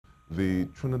the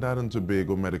Trinidad and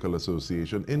Tobago Medical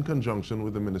Association, in conjunction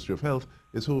with the Ministry of Health,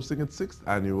 is hosting its 6th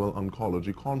annual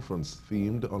Oncology Conference,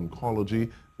 themed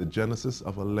Oncology, the Genesis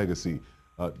of a Legacy.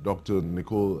 Dr.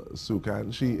 Nicole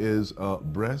Sukan, she's a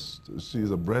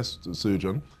breast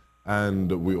surgeon,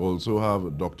 and we also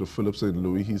have Dr. Philip St.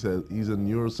 Louis. He's a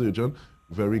neurosurgeon.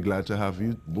 Very glad to have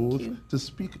you both to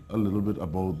speak a little bit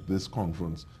about this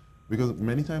conference, because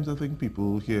many times I think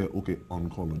people hear, okay,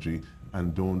 oncology,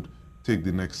 and don't take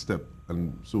the next step,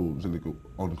 and so like,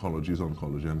 oncology is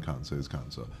oncology and cancer is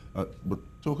cancer. But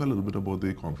talk a little bit about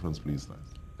the conference, please, guys.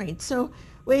 Right, so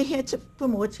we're here to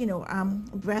promote,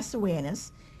 breast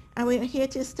awareness, and we're here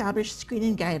to establish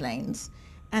screening guidelines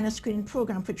and a screening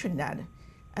program for Trinidad.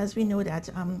 As we know that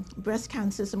breast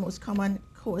cancer is the most common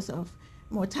cause of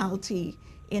mortality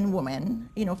in women,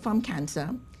 from cancer,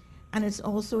 and it's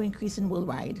also increasing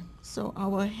worldwide. So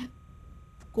our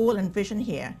goal and vision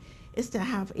here is to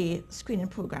have a screening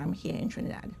program here in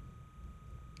Trinidad.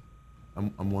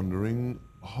 I'm wondering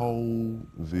how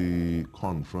the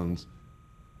conference,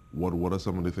 what are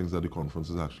some of the things that the conference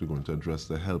is actually going to address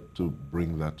to help to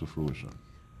bring that to fruition?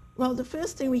 Well, the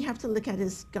first thing we have to look at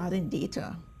is gathering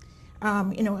data.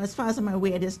 As far as I'm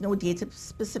aware, there's no data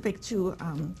specific to,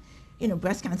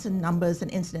 breast cancer numbers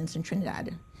and incidence in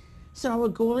Trinidad. So our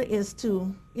goal is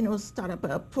to, start up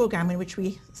a program in which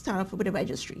we start off with a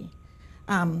registry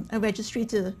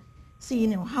to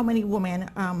see, how many women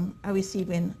are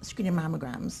receiving screening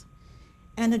mammograms.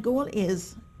 And the goal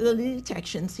is early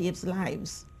detection saves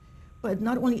lives. But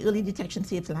not only early detection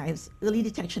saves lives, early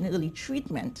detection and early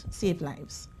treatment save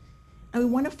lives. And we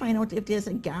want to find out if there's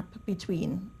a gap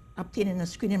between obtaining a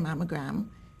screening mammogram,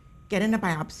 getting a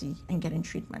biopsy, and getting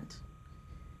treatment.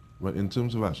 Well, in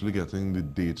terms of actually getting the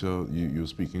data, you're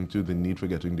speaking to the need for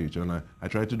getting data, and I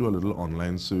tried to do a little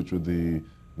online search with the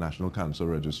National Cancer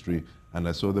Registry, and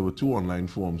I saw there were 2 online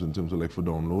forms in terms of for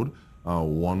download.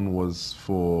 One was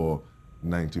for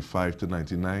 95 to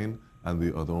 99, and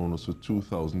the other one was for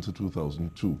 2000 to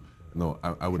 2002. No,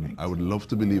 I would love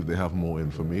to believe they have more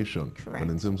information, Correct.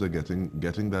 but in terms of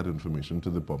getting that information to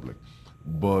the public.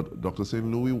 But Dr. St.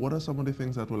 Louis, what are some of the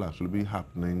things that will actually be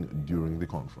happening during the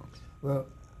conference? Well,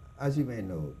 as you may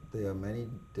know, there are many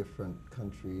different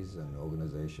countries and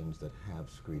organizations that have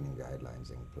screening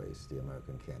guidelines in place. The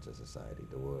American Cancer Society,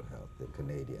 the World Health, the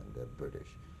Canadian, the British.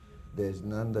 There's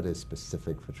none that is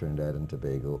specific for Trinidad and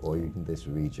Tobago or even this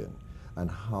region, and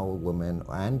how women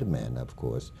and men, of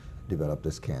course, develop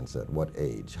this cancer, at what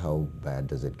age, how bad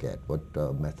does it get, what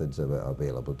methods are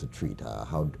available to treat,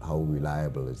 how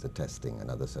reliable is the testing and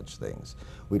other such things.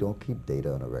 We don't keep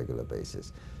data on a regular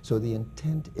basis. So the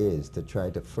intent is to try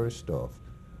to first off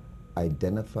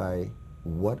identify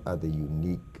what are the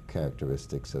unique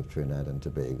characteristics of Trinidad and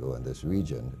Tobago and this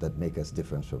region that make us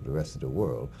different from the rest of the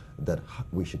world, that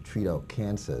we should treat our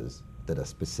cancers that are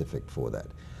specific for that.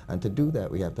 And to do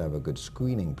that, we have to have a good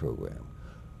screening program.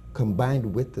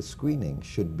 Combined with the screening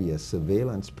should be a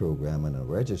surveillance program and a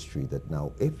registry that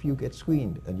now, if you get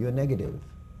screened and you're negative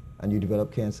and you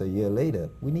develop cancer a year later,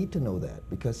 we need to know that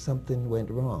because something went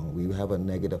wrong. We have a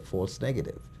negative, false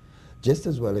negative. Just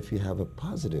as well if you have a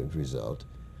positive result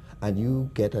and you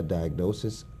get a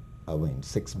diagnosis,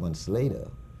 6 months later,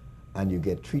 and you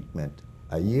get treatment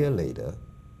a year later,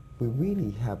 we really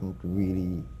haven't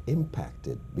really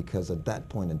impacted because at that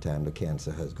point in time the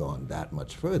cancer has gone that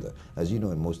much further. As you know,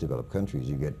 in most developed countries,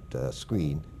 you get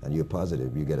screened and you're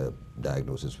positive, you get a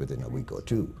diagnosis within a week or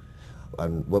 2.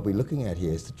 And what we're looking at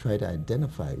here is to try to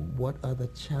identify what are the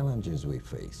challenges we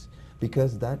face,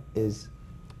 because that is,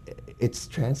 it's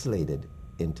translated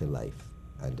into life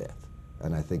and death.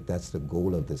 And I think that's the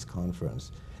goal of this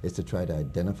conference, is to try to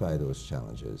identify those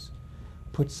challenges,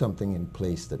 put something in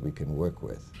place that we can work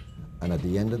with, and at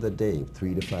the end of the day,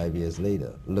 3 to 5 years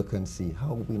later, look and see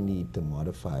how we need to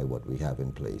modify what we have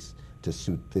in place to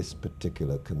suit this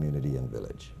particular community and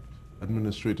village.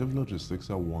 Administrative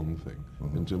logistics are one thing,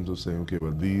 in terms of saying, okay,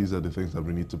 well, these are the things that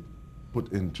we need to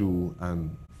put into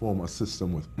and form a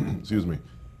system with, excuse me.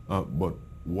 But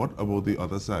what about the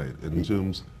other side, in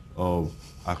terms of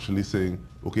actually saying,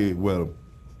 okay, well,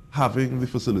 having the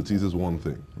facilities is one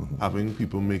thing. Having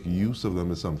people make use of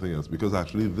them is something else. Because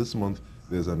actually this month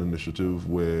there's an initiative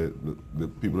where the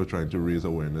people are trying to raise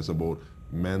awareness about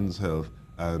men's health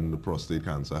and prostate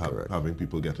cancer, having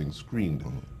people getting screened.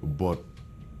 But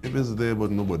if it's there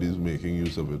but nobody's making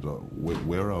use of it,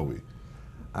 where are we?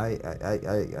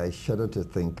 I shudder to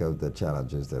think of the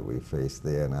challenges that we face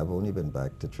there, and I've only been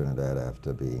back to Trinidad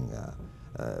after being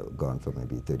gone for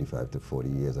maybe 35 to 40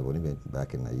 years. I've only been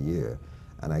back in a year.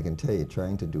 And I can tell you,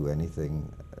 trying to do anything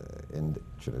in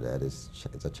Trinidad is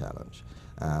a challenge.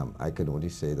 I can only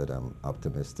say that I'm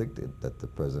optimistic that the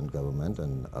present government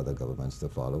and other governments to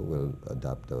follow will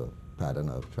adopt a pattern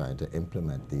of trying to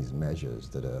implement these measures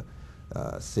that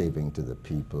are saving to the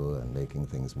people and making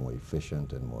things more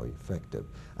efficient and more effective.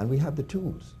 And we have the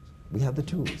tools. We have the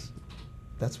tools.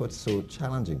 That's what's so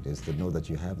challenging, is to know that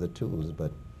you have the tools,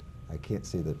 but I can't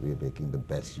say that we're making the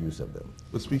best use of them.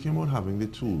 But speaking about having the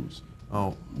tools,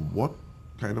 what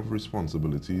kind of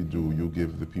responsibility do you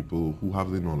give the people who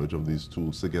have the knowledge of these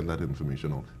tools to get that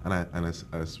information out? And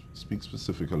I speak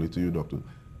specifically to you, Dr.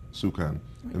 Sukan,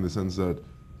 in the sense that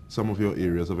some of your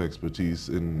areas of expertise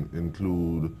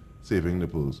include saving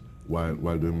nipples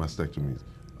while doing mastectomies.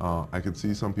 I can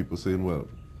see some people saying, well,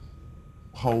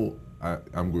 how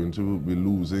I'm going to be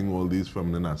losing all these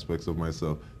feminine aspects of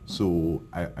myself, so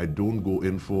I don't go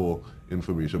in for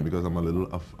information because I'm a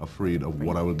little afraid of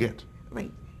what I will get.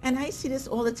 Right. And I see this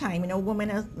all the time. You know, women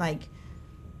are like,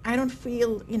 I don't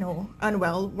feel, you know,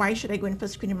 unwell. Why should I go in for a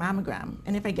screening mammogram?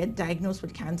 And if I get diagnosed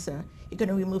with cancer, you're going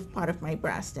to remove part of my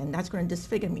breast, and that's going to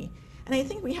disfigure me. And I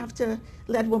think we have to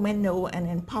let women know and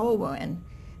empower women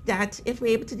that if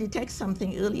we're able to detect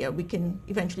something earlier, we can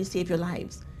eventually save your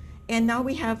lives. And now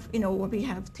we have, you know, we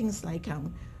have things like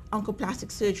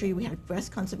oncoplastic surgery. We have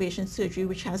breast conservation surgery,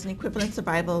 which has an equivalent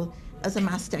survival as a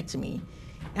mastectomy.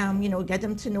 You know, get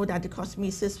them to know that the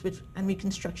cosmesis and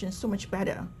reconstruction is so much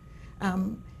better.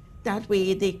 That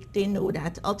way they know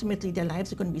that ultimately their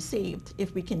lives are going to be saved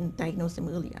if we can diagnose them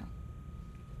earlier.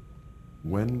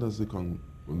 When does the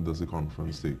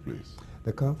conference take place?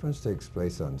 The conference takes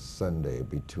place on Sunday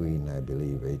between, I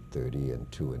believe, 8:30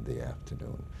 and 2 in the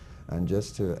afternoon. And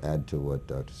just to add to what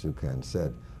Dr. Sukan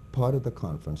said, part of the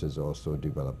conference is also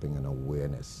developing an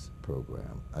awareness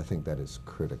program. I think that is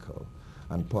critical.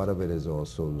 And part of it is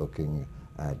also looking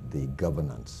at the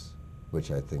governance,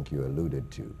 which I think you alluded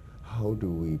to. How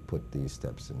do we put these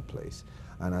steps in place?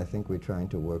 And I think we're trying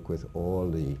to work with all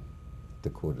the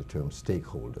quote the term,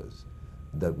 stakeholders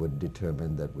that would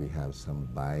determine that we have some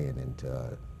buy-in into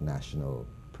a national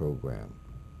program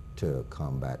to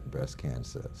combat breast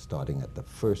cancer, starting at the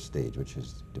first stage, which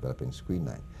is developing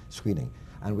screening.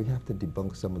 And we have to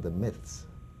debunk some of the myths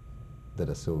that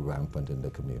are so rampant in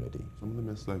the community. Some of the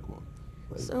myths like what?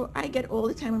 So I get all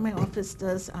the time in my office,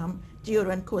 does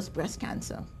deodorant cause breast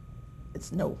cancer?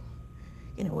 It's no.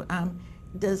 You know,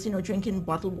 does, you know, drinking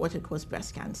bottled water cause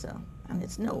breast cancer? And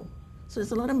it's no. So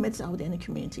there's a lot of myths out there in the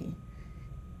community.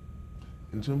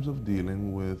 In terms of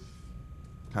dealing with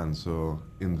cancer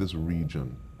in this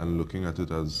region and looking at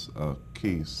it as a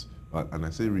case, and I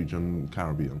say region,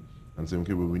 Caribbean, and saying,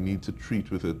 okay, well, we need to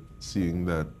treat with it, seeing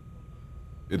that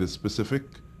it is specific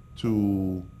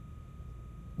to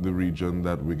the region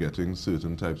that we're getting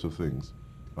certain types of things.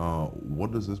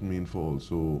 What does this mean for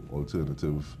also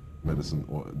alternative medicine?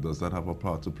 Or does that have a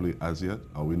part to play as yet?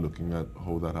 Are we looking at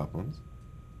how that happens?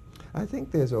 I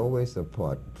think there's always a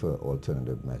part for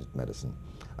alternative medicine.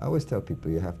 I always tell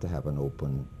people you have to have an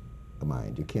open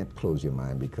mind. You can't close your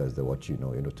mind because of what you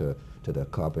know. You know, to the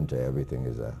carpenter, everything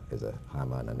is a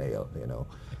hammer and a nail, you know.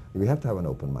 We have to have an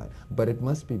open mind. But it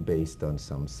must be based on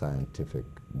some scientific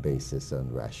basis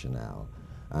and rationale.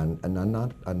 And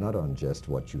not on just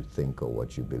what you think or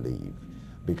what you believe,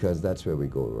 because that's where we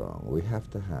go wrong. We have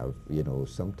to have, you know,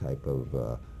 some type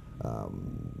of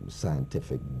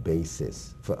scientific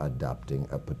basis for adopting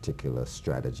a particular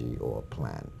strategy or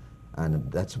plan.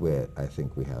 And that's where I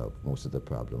think we have most of the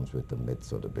problems with the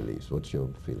myths or the beliefs. What's your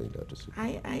feeling, Dr. Su?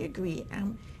 I agree.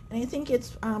 And I think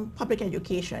it's public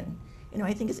education. You know,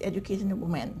 I think it's educating the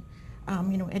women.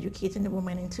 You know, educating the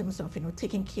women in terms of, you know,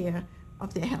 taking care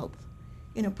of their health.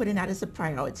 You know, putting that as a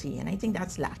priority. And I think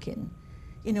that's lacking.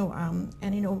 You know,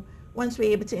 and, you know, once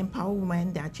we're able to empower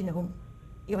women that, you know,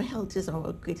 your health is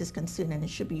our greatest concern and it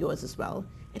should be yours as well,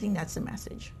 I think that's the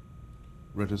message.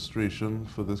 Registration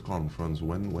for this conference,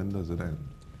 when does it end?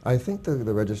 I think the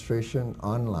registration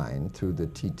online through the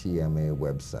TTMA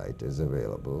website is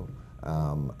available.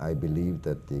 I believe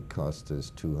that the cost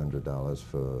is $200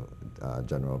 for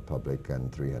general public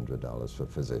and $300 for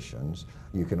physicians.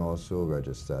 You can also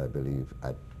register, I believe,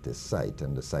 at the site,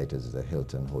 and the site is the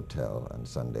Hilton Hotel on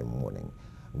Sunday morning.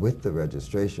 With the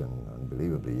registration,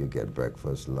 unbelievably, you get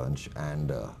breakfast, lunch,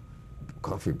 and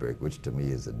coffee break, which to me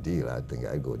is a deal. I think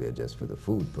I'd go there just for the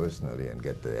food personally and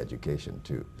get the education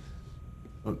too.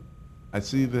 I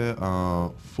see there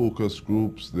are focus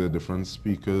groups, there are different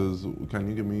speakers. Can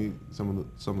you give me some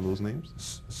of those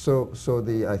names?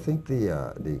 I think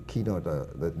the keynote,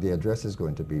 the address is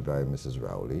going to be by Mrs.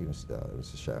 Rowley,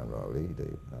 Mrs. Sharon Rowley,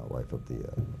 the wife of the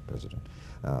President,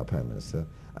 Prime Minister.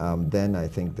 Then I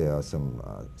think there are some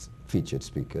featured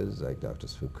speakers like Dr.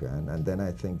 Sukran, and then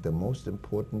I think the most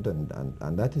important,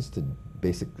 and that is to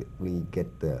basically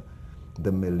get the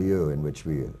milieu in which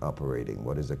we're operating,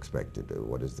 what is expected,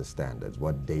 what is the standards,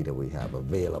 what data we have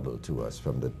available to us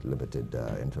from the limited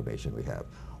information we have.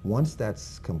 Once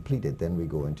that's completed, then we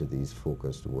go into these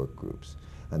focused work groups.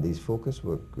 And these focused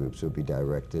work groups will be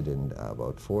directed in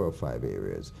about 4 or 5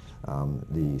 areas.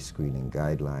 The screening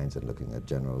guidelines and looking at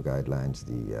general guidelines,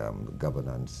 the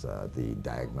governance, the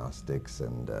diagnostics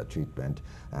and treatment,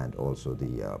 and also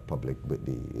the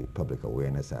public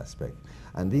awareness aspect.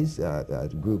 And these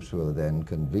groups will then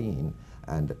convene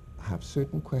and have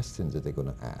certain questions that they're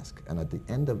going to ask. And at the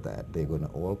end of that, they're going to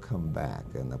all come back.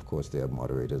 And of course, there are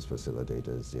moderators,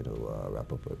 facilitators,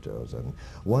 rapporteurs. And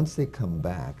once they come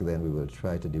back, then we will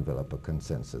try to develop a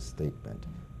consensus statement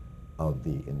of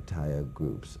the entire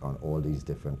groups on all these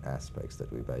different aspects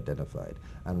that we've identified.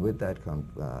 And with that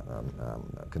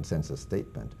consensus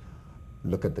statement,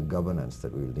 look at the governance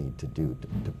that we'll need to do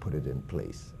to put it in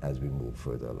place as we move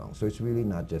further along. So it's really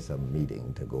not just a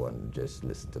meeting to go and just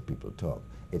listen to people talk.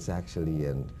 It's actually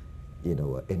an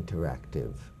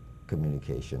interactive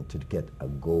communication to get a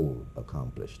goal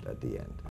accomplished at the end.